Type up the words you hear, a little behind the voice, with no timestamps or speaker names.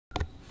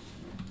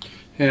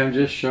Hey, I'm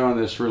just showing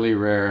this really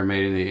rare,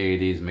 made in the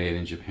 '80s, made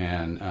in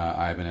Japan,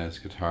 Ibanez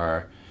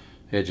guitar.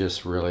 It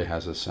just really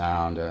has a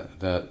sound.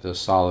 The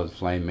solid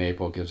flame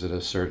maple gives it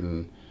a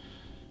certain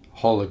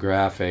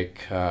holographic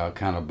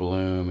kind of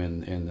bloom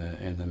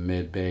in the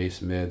mid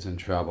bass, mids, and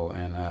treble,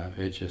 and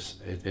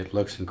it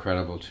looks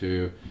incredible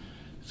too.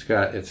 It's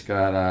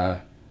got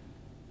a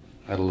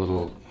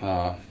little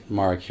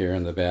mark here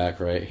in the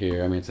back right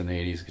here. I mean, it's an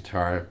 '80s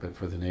guitar, but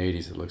for the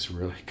 '80s, it looks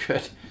really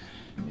good.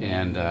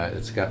 And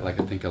it's got like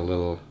I think a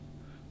little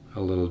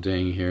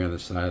ding here on the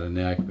side of the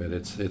neck, but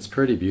it's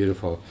pretty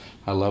beautiful.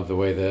 I love the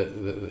way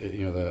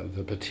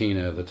the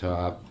patina at the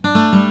top.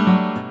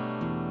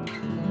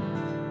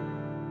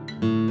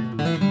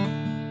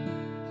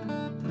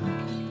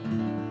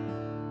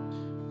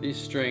 These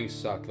strings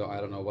suck though.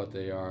 I don't know what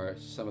they are.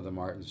 Some of the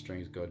Martin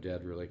strings go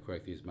dead really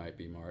quick. These might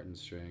be Martin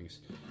strings.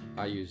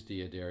 I use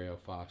Diodario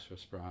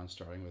phosphorus bronze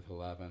starting with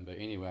 11. But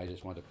anyway, I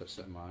just wanted to put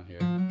something on here.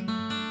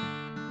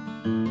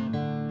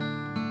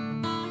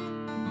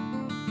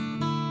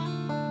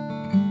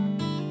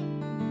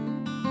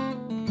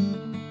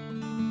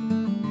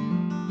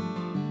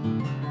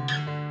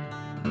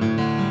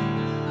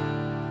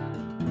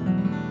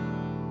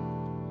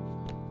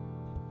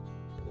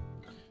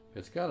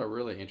 It's got a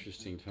really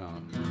interesting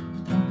tone.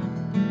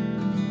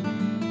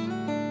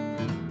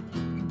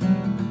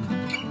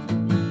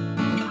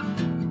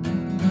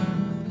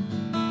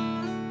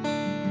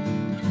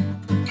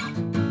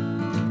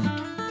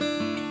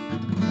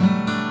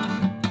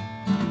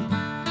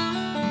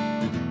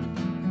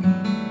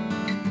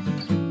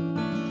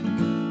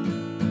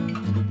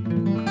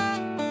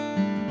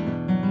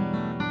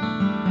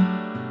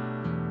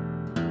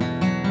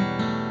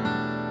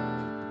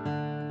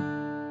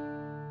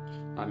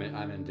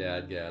 I'm in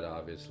Dadgad,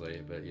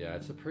 obviously, but yeah,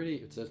 it's a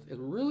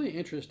really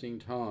interesting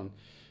tone.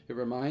 It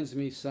reminds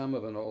me some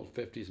of an old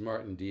 '50s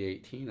Martin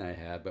D18 I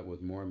had, but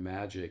with more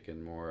magic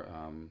and more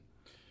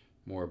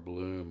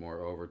bloom, more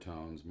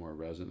overtones, more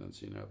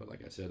resonance. But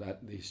like I said,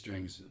 these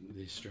strings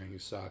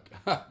suck.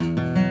 At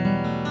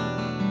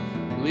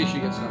least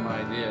you get some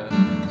idea.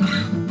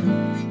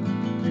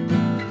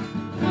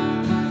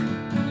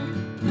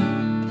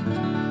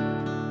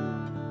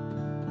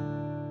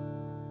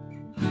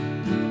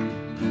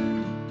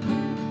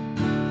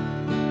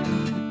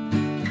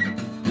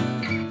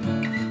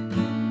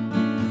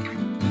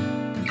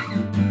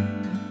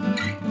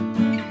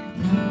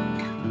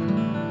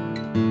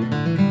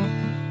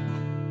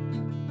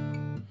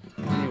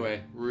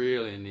 Anyway,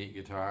 really neat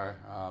guitar.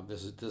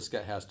 This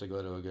guy has to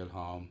go to a good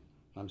home.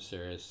 I'm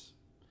serious.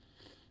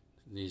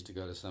 It needs to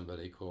go to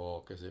somebody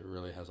cool because it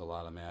really has a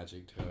lot of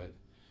magic to it,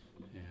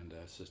 and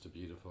it's just a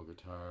beautiful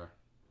guitar.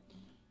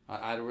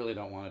 I really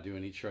don't want to do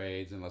any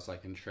trades unless I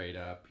can trade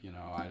up.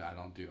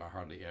 I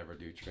hardly ever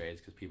do trades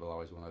because people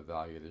always want to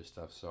value their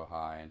stuff so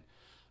high,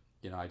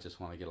 and I just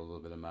want to get a little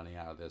bit of money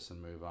out of this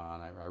and move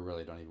on. I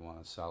really don't even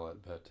want to sell it,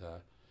 but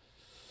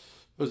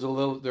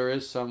there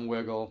is some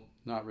wiggle,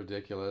 not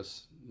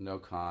ridiculous, no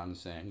con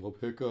saying we'll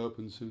pick up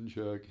and send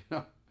check.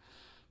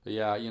 But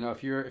yeah,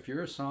 if you're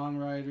a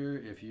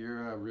songwriter, if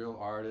you're a real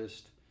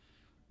artist,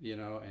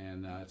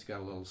 and it's got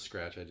a little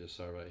scratch I just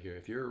saw right here.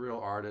 If you're a real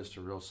artist,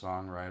 a real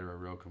songwriter, a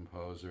real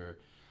composer,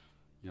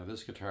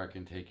 this guitar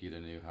can take you to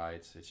new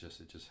heights. It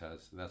just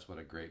has, that's what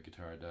a great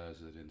guitar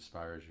does. It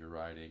inspires your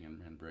writing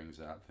and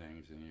brings out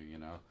things in you.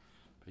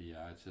 But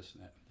yeah, it's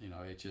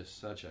just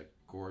such a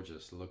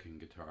gorgeous looking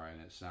guitar,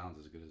 and it sounds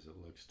as good as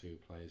it looks too.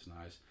 Plays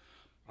nice.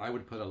 I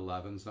would put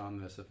 11s on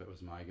this if it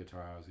was my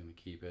guitar. I was going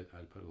to keep it.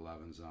 I'd put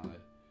 11s on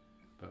it.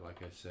 But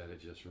like I said, it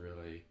just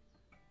really,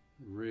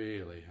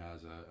 really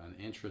has an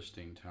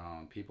interesting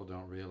tone. People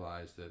don't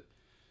realize that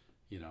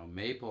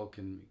maple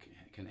can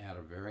add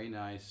a very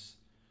nice.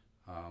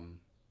 Um,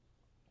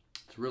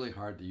 it's really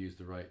hard to use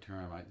the right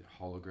term.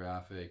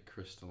 Holographic,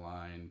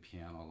 crystalline,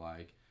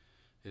 piano-like.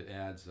 It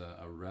adds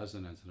a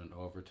resonance and an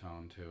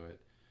overtone to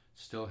it.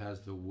 Still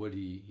has the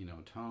woody,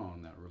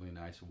 tone, that really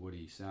nice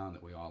woody sound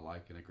that we all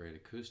like in a great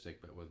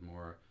acoustic, but with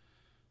more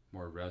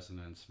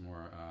resonance,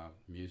 more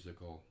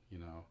musical,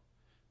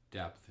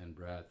 depth and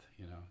breadth.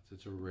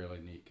 It's a really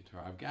neat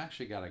guitar. I've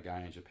actually got a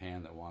guy in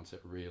Japan that wants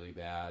it really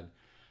bad,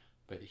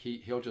 but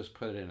he'll just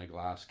put it in a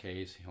glass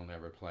case. He'll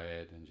never play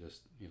it, and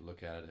just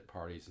look at it at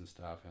parties and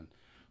stuff. And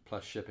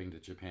plus, shipping to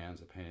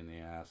Japan's a pain in the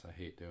ass. I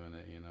hate doing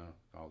it.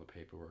 All the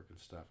paperwork and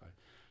stuff.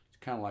 It's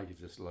kind of like you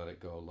just let it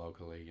go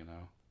locally.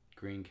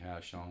 Green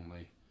cash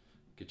only,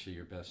 get you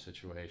your best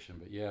situation.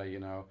 But yeah,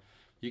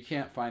 you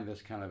can't find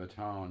this kind of a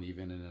tone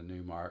even in a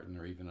new Martin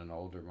or even an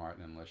older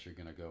Martin unless you're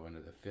going to go into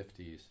the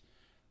 '50s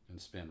and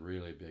spend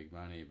really big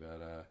money.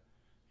 But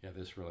yeah,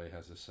 this really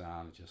has a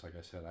sound. Just like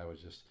I said,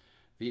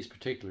 these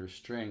particular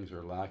strings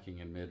are lacking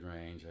in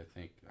mid-range. I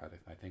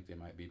think they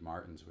might be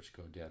Martins, which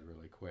go dead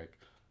really quick.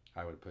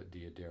 I would put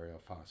Diodario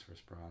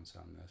phosphorus bronze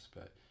on this.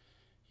 But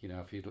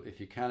if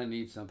you kind of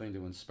need something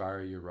to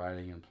inspire your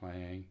writing and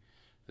playing,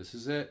 this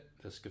is it.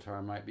 This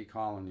guitar might be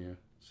calling you.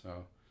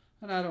 So,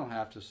 and I don't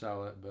have to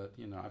sell it, but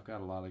I've got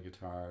a lot of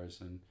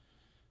guitars, and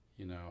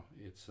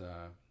it's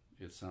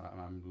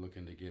I'm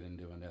looking to get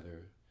into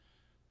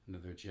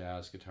another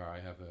jazz guitar. I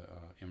have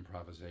a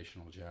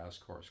improvisational jazz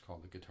course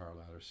called the Guitar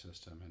Ladder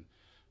System, and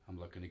I'm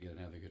looking to get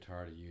another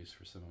guitar to use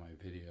for some of my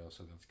videos,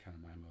 so that's kind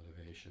of my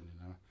motivation, you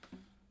know.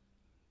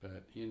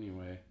 But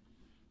anyway,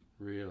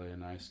 really a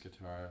nice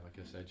guitar. Like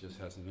I said, just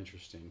has an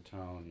interesting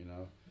tone, you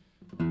know.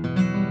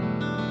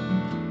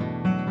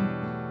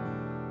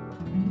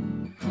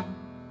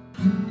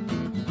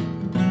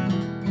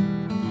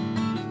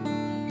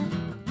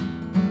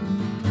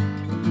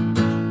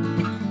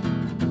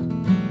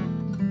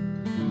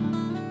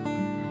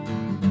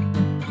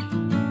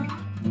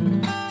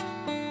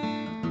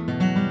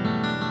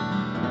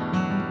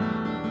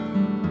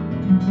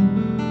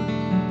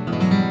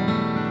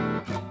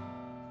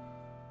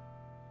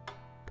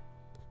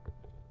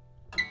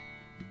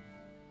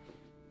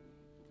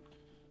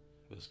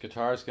 This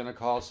guitar is going to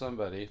call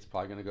somebody. It's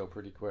probably going to go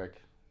pretty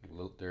quick.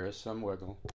 There is some wiggle.